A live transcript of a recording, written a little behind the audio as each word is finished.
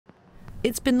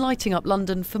It's been lighting up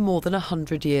London for more than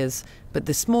 100 years, but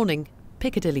this morning,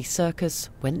 Piccadilly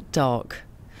Circus went dark.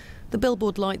 The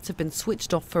billboard lights have been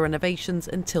switched off for renovations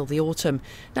until the autumn.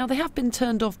 Now, they have been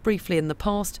turned off briefly in the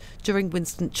past during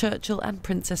Winston Churchill and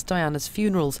Princess Diana's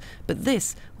funerals, but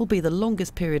this will be the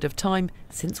longest period of time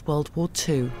since World War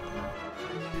II.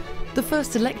 The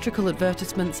first electrical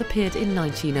advertisements appeared in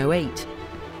 1908.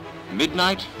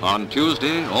 Midnight on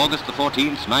Tuesday, August the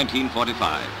 14th,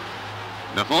 1945.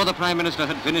 Before the Prime Minister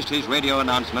had finished his radio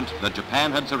announcement that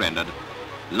Japan had surrendered,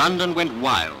 London went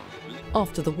wild.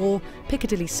 After the war,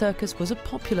 Piccadilly Circus was a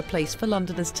popular place for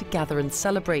Londoners to gather and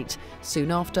celebrate.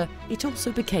 Soon after, it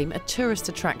also became a tourist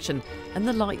attraction, and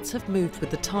the lights have moved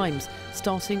with the times,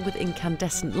 starting with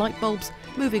incandescent light bulbs,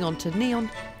 moving on to neon,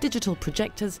 digital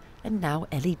projectors, and now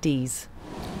LEDs.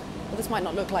 Well, this might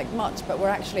not look like much, but we're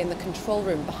actually in the control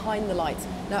room behind the lights.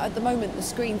 Now, at the moment, the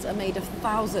screens are made of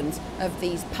thousands of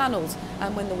these panels,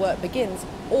 and when the work begins,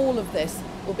 all of this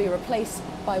will be replaced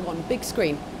by one big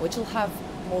screen, which will have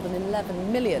more than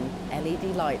 11 million LED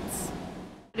lights.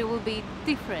 It will be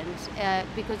different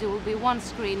because it will be one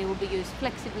screen, it will be used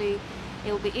flexibly,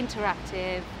 it will be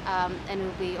interactive, and it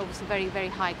will be obviously very, very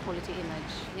high quality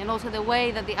image. And also the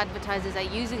way that the advertisers are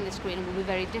using the screen will be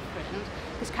very different,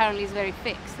 because currently it's very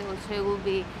fixed. So it will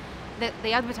be,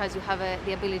 the advertisers will have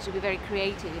the ability to be very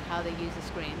creative in how they use the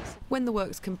screens. When the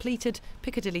work's completed,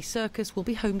 Piccadilly Circus will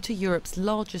be home to Europe's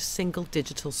largest single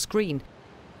digital screen.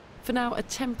 For now, a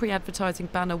temporary advertising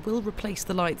banner will replace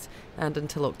the lights, and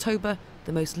until October,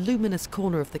 the most luminous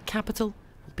corner of the capital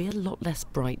will be a lot less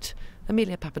bright.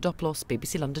 Emilia Papadopoulos,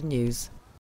 BBC London News.